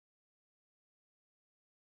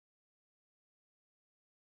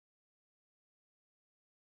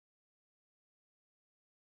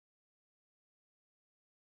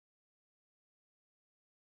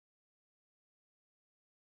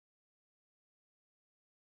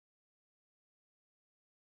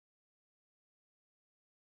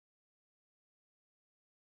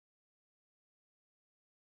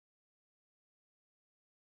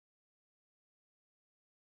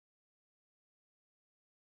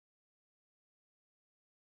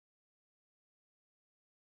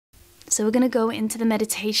So we're going to go into the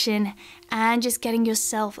meditation and just getting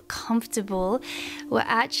yourself comfortable. We're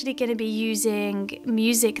actually going to be using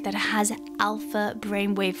music that has alpha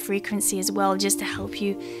brainwave frequency as well, just to help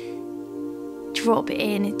you drop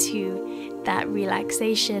into that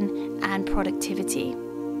relaxation and productivity.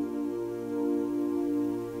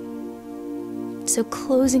 So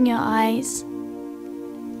closing your eyes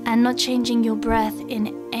and not changing your breath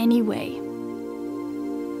in any way.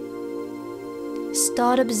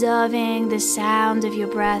 Start observing the sound of your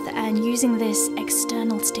breath and using this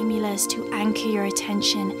external stimulus to anchor your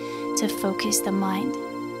attention to focus the mind.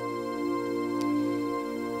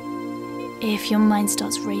 If your mind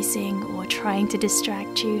starts racing or trying to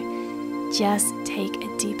distract you, just take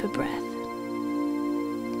a deeper breath.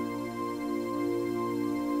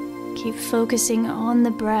 Keep focusing on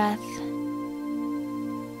the breath.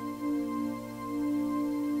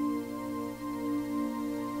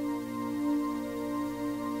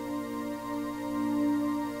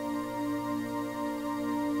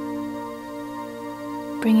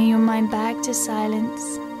 Bringing your mind back to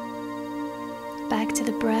silence, back to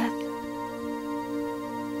the breath.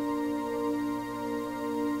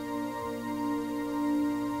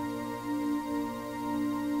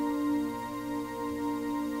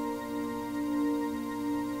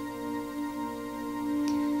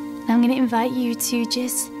 Now I'm going to invite you to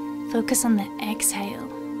just focus on the exhale.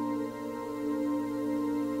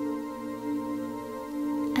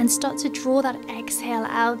 And start to draw that exhale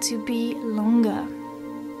out to be longer.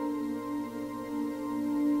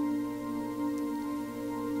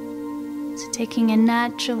 Taking a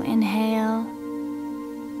natural inhale,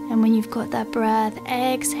 and when you've got that breath,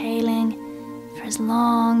 exhaling for as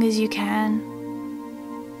long as you can.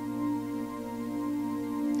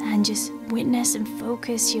 And just witness and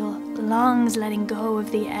focus your lungs letting go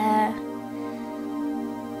of the air.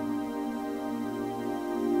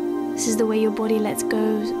 This is the way your body lets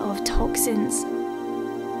go of toxins.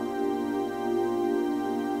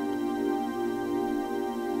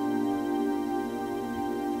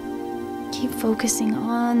 Keep focusing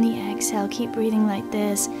on the exhale. Keep breathing like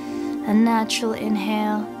this. A natural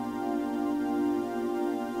inhale.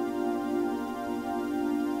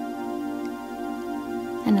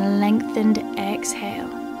 And a lengthened exhale.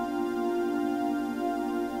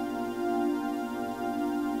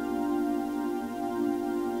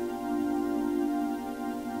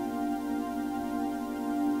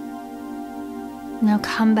 Now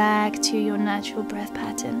come back to your natural breath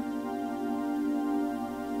pattern.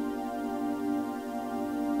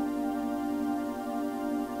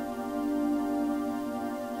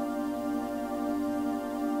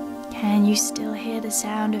 Can you still hear the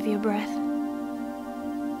sound of your breath?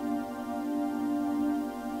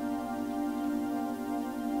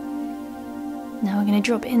 Now we're going to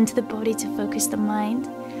drop into the body to focus the mind.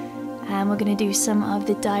 And we're going to do some of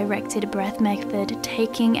the directed breath method,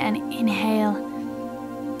 taking an inhale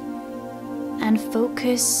and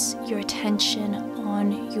focus your attention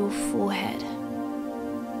on your forehead.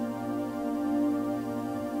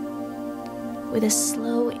 With a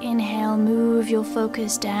slow inhale, move your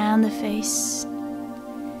focus down the face.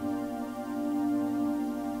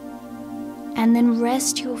 And then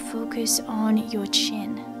rest your focus on your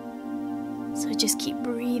chin. So just keep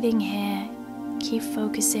breathing here. Keep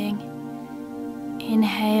focusing.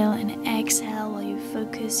 Inhale and exhale while you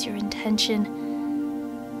focus your intention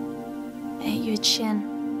at your chin.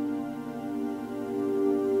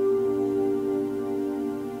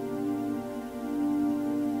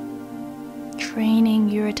 Training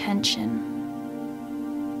your attention.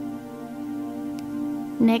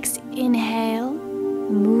 Next inhale,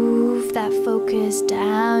 move that focus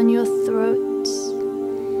down your throat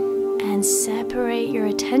and separate your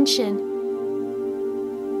attention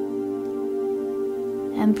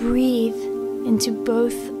and breathe into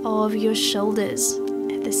both of your shoulders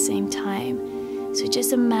at the same time. So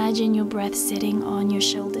just imagine your breath sitting on your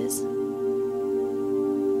shoulders.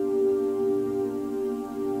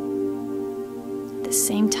 At the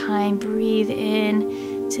same time, breathe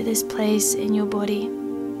in to this place in your body.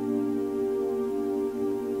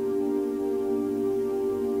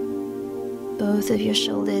 Both of your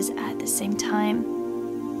shoulders at the same time.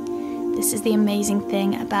 This is the amazing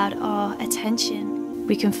thing about our attention.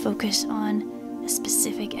 We can focus on a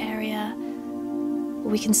specific area, or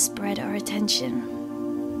we can spread our attention.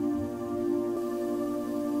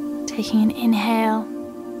 Taking an inhale.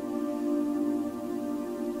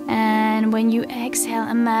 And when you exhale,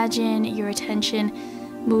 imagine your attention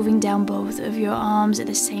moving down both of your arms at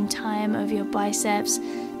the same time, of your biceps,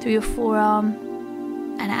 through your forearm,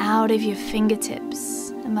 and out of your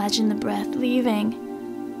fingertips. Imagine the breath leaving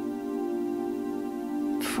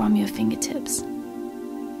from your fingertips.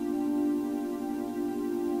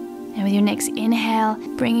 And with your next inhale,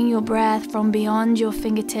 bringing your breath from beyond your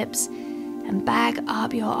fingertips and back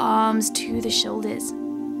up your arms to the shoulders.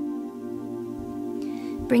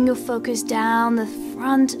 Bring your focus down the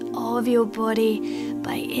front of your body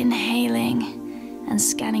by inhaling and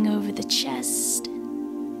scanning over the chest.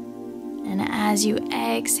 And as you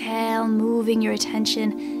exhale, moving your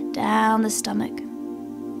attention down the stomach.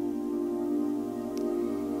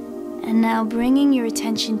 And now bringing your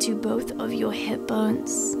attention to both of your hip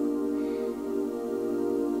bones.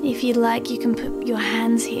 If you'd like, you can put your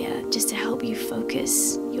hands here just to help you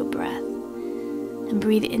focus your breath. And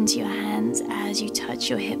breathe into your hands as you touch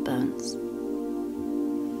your hip bones.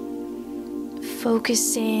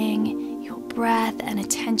 Focusing your breath and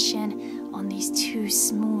attention on these two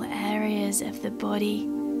small areas of the body.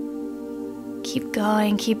 Keep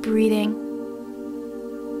going, keep breathing.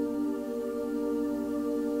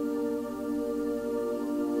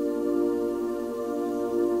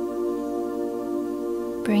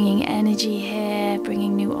 Bringing energy here,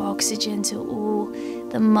 bringing new oxygen to all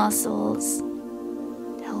the muscles,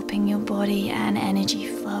 helping your body and energy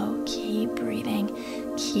flow. Keep breathing,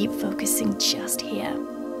 keep focusing just here.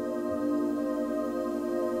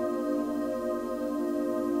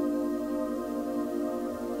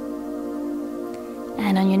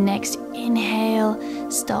 And on your next inhale,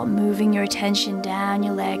 start moving your attention down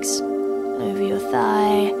your legs, over your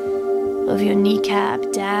thigh, over your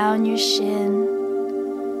kneecap, down your shin,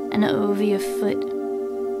 and over your foot.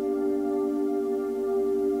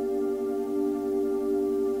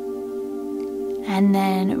 And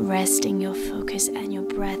then resting your focus and your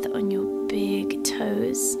breath on your big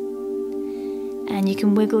toes. And you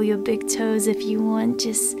can wiggle your big toes if you want,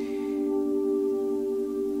 just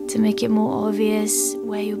to make it more obvious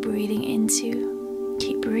where you're breathing into.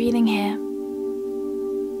 Keep breathing here.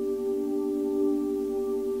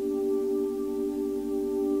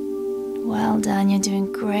 Well done, you're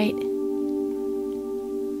doing great.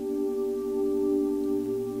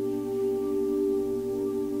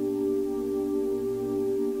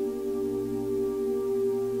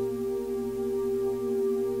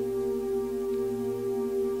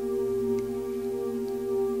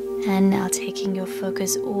 And now taking your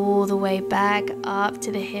focus all the way back up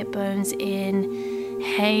to the hip bones, inhaling,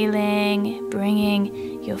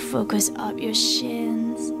 bringing your focus up your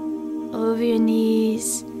shins, over your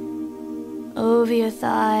knees, over your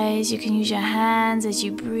thighs. You can use your hands as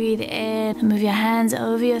you breathe in and move your hands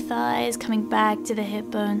over your thighs, coming back to the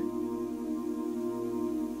hip bone.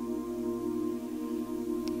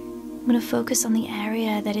 I'm going to focus on the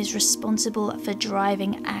area that is responsible for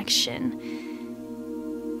driving action.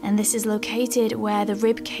 And this is located where the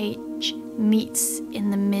rib cage meets in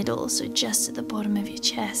the middle, so just at the bottom of your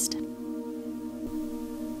chest.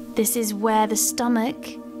 This is where the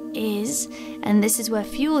stomach is, and this is where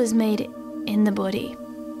fuel is made in the body.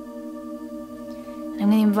 And I'm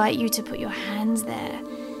going to invite you to put your hands there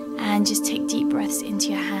and just take deep breaths into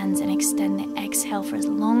your hands and extend the exhale for as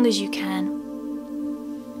long as you can.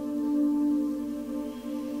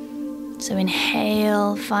 So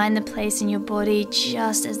inhale, find the place in your body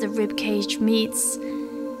just as the rib cage meets.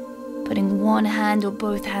 Putting one hand or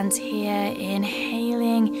both hands here,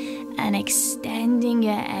 inhaling and extending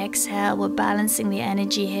your exhale. We're balancing the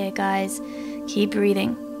energy here, guys. Keep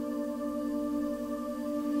breathing.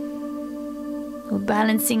 We're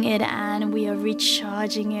balancing it and we are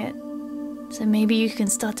recharging it. So maybe you can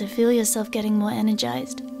start to feel yourself getting more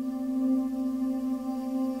energized.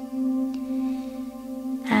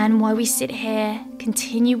 And while we sit here,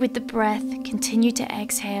 continue with the breath, continue to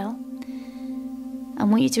exhale. I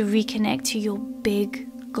want you to reconnect to your big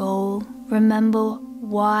goal. Remember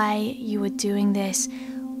why you are doing this,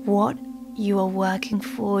 what you are working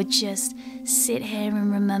for. Just sit here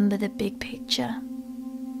and remember the big picture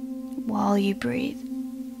while you breathe.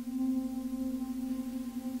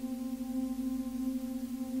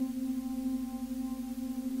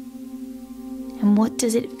 And what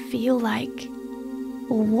does it feel like?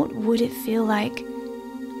 Or what would it feel like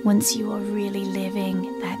once you are really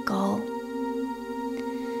living that goal?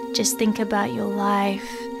 Just think about your life,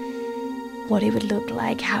 what it would look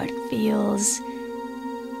like, how it feels,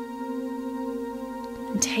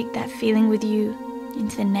 and take that feeling with you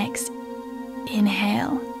into the next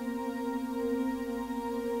inhale.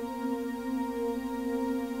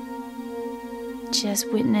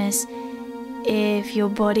 Just witness if your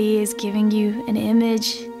body is giving you an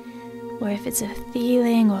image, or if it's a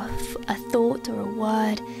feeling or a thought or a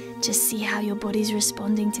word. Just see how your body's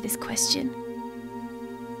responding to this question.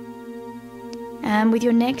 And with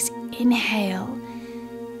your next inhale,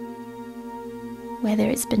 Whether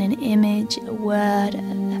it's been an image, a word,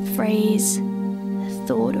 a phrase, a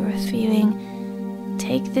thought, or a feeling,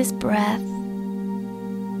 take this breath,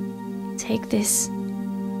 take this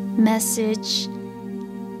message,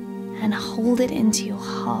 and hold it into your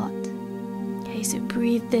heart. Okay, so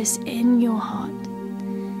breathe this in your heart.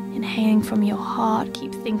 Inhaling from your heart,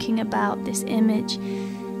 keep thinking about this image.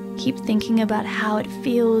 Keep thinking about how it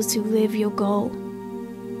feels to live your goal.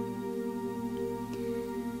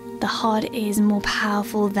 The heart is more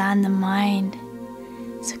powerful than the mind.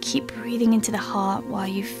 So keep breathing into the heart while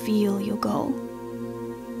you feel your goal.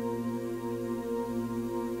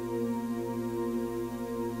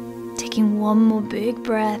 Taking one more big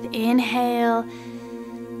breath. Inhale.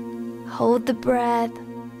 Hold the breath.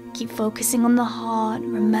 Keep focusing on the heart.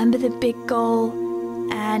 Remember the big goal.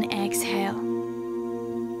 And exhale.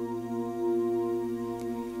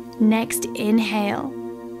 Next, inhale.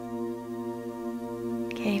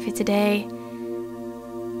 Okay, for today,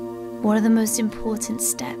 what are the most important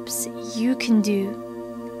steps you can do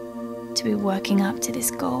to be working up to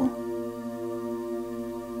this goal?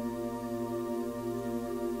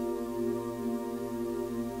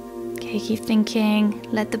 Okay, keep thinking,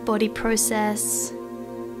 let the body process,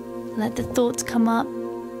 let the thoughts come up,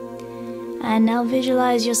 and now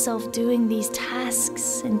visualize yourself doing these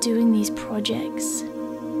tasks and doing these projects.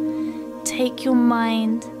 Take your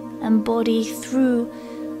mind and body through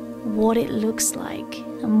what it looks like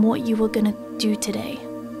and what you are going to do today.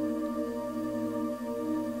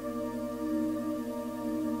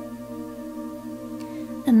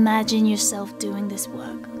 Imagine yourself doing this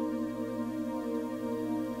work.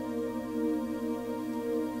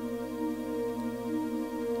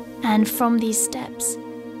 And from these steps,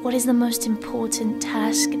 what is the most important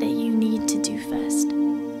task that you need to do first?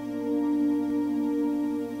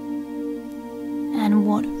 And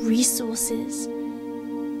what resources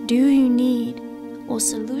do you need or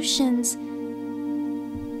solutions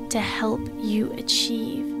to help you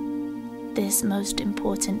achieve this most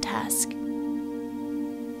important task?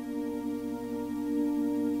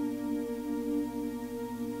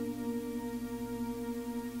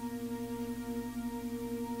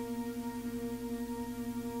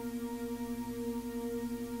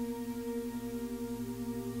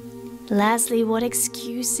 Lastly, what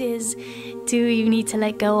excuses do you need to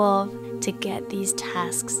let go of to get these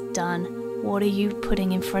tasks done? What are you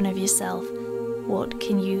putting in front of yourself? What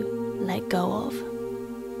can you let go of?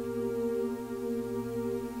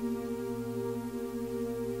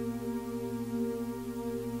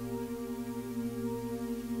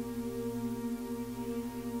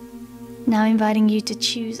 Now inviting you to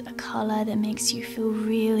choose a color that makes you feel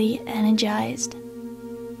really energized.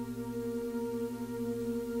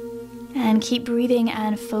 And keep breathing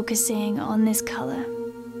and focusing on this color.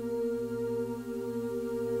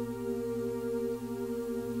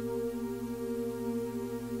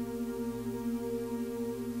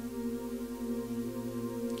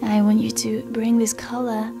 I want you to bring this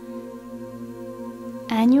color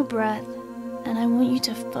and your breath, and I want you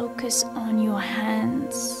to focus on your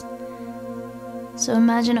hands. So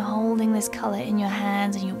imagine holding this color in your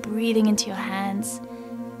hands and you're breathing into your hands.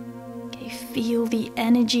 Okay, feel the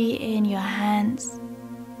energy in your hands.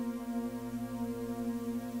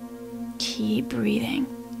 Keep breathing.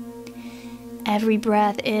 Every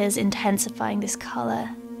breath is intensifying this color.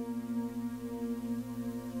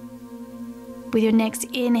 With your next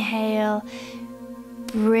inhale,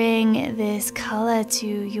 bring this color to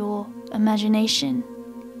your imagination,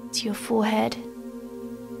 to your forehead.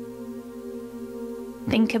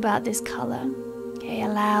 Think about this color. Okay,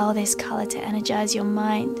 allow this color to energize your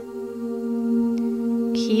mind.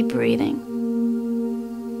 Keep breathing.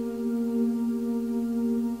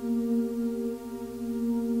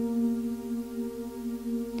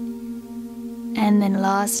 And then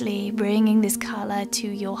lastly, bringing this color to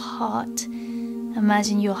your heart.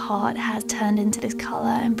 Imagine your heart has turned into this color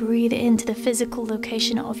and breathe into the physical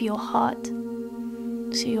location of your heart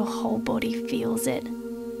so your whole body feels it.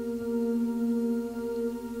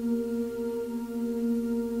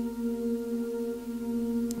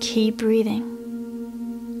 Keep breathing.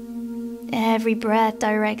 Every breath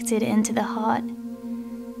directed into the heart.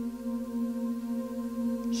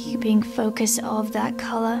 Keeping focus of that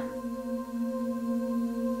color.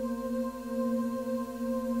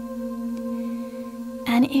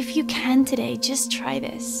 And if you can today, just try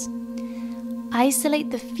this.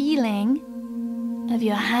 Isolate the feeling of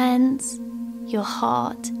your hands, your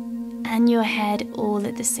heart, and your head all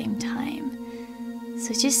at the same time.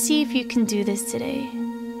 So just see if you can do this today.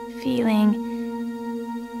 Feeling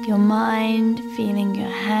your mind, feeling your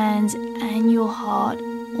hands and your heart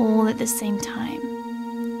all at the same time.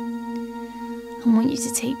 I want you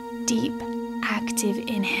to take deep, active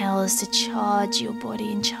inhales to charge your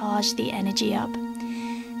body and charge the energy up.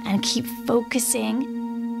 And keep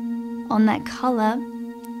focusing on that color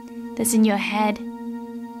that's in your head,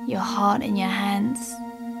 your heart, and your hands.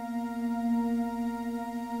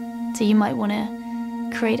 So you might want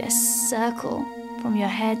to create a circle from your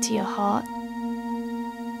head to your heart,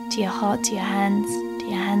 to your heart to your hands, to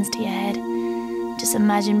your hands to your head. Just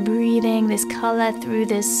imagine breathing this color through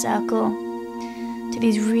this circle to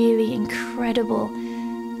these really incredible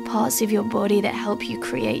parts of your body that help you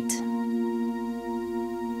create.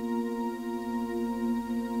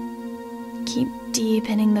 Keep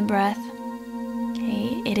deepening the breath.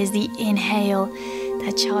 Okay, it is the inhale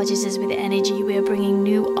that charges us with energy. We are bringing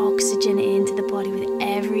new oxygen into the body with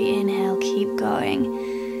every inhale. Keep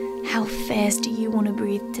going. How fast do you want to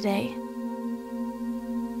breathe today?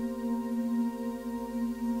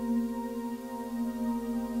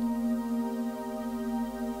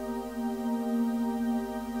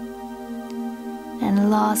 And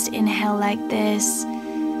last inhale like this,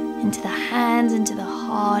 into the hands, into the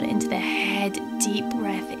heart, into the head. Deep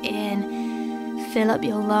breath in. Fill up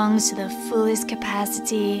your lungs to the fullest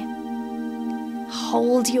capacity.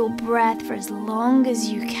 Hold your breath for as long as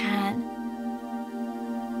you can.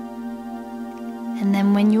 And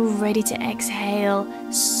then when you're ready to exhale,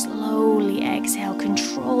 slowly exhale.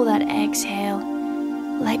 Control that exhale.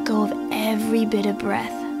 Let go of every bit of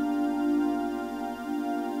breath.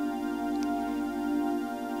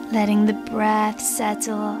 Letting the breath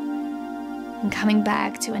settle and coming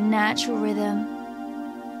back to a natural rhythm.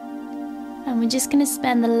 And we're just going to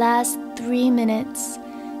spend the last 3 minutes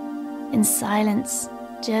in silence,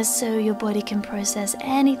 just so your body can process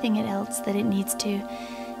anything else that it needs to,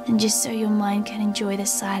 and just so your mind can enjoy the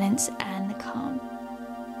silence and the calm.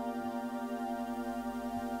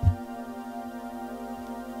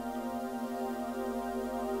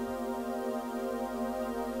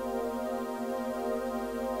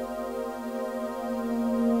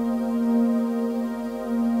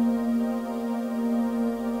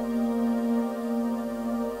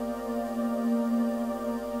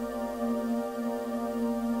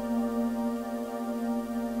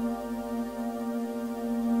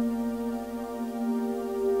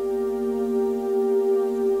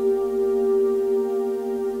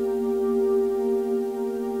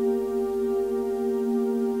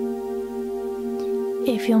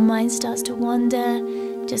 If your mind starts to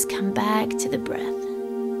wander, just come back to the breath.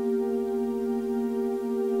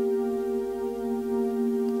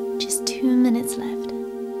 Just 2 minutes left.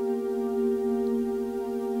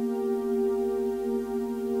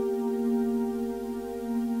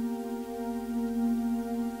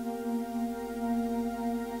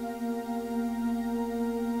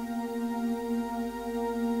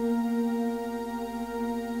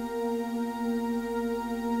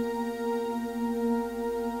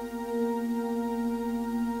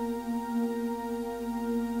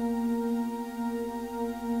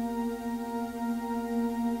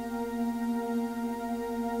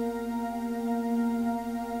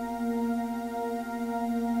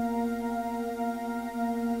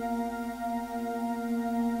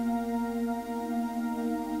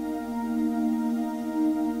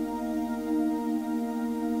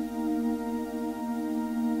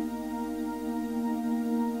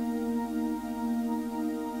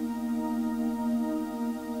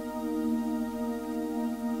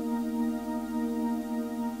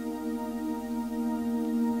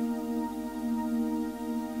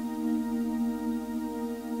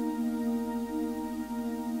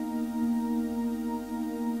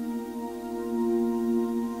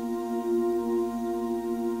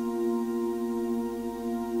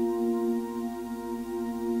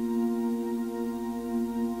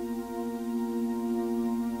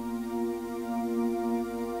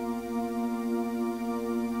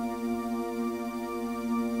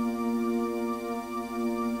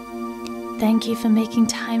 Thank you for making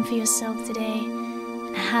time for yourself today,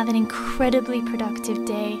 and have an incredibly productive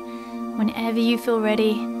day. Whenever you feel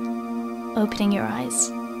ready, opening your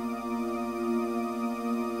eyes.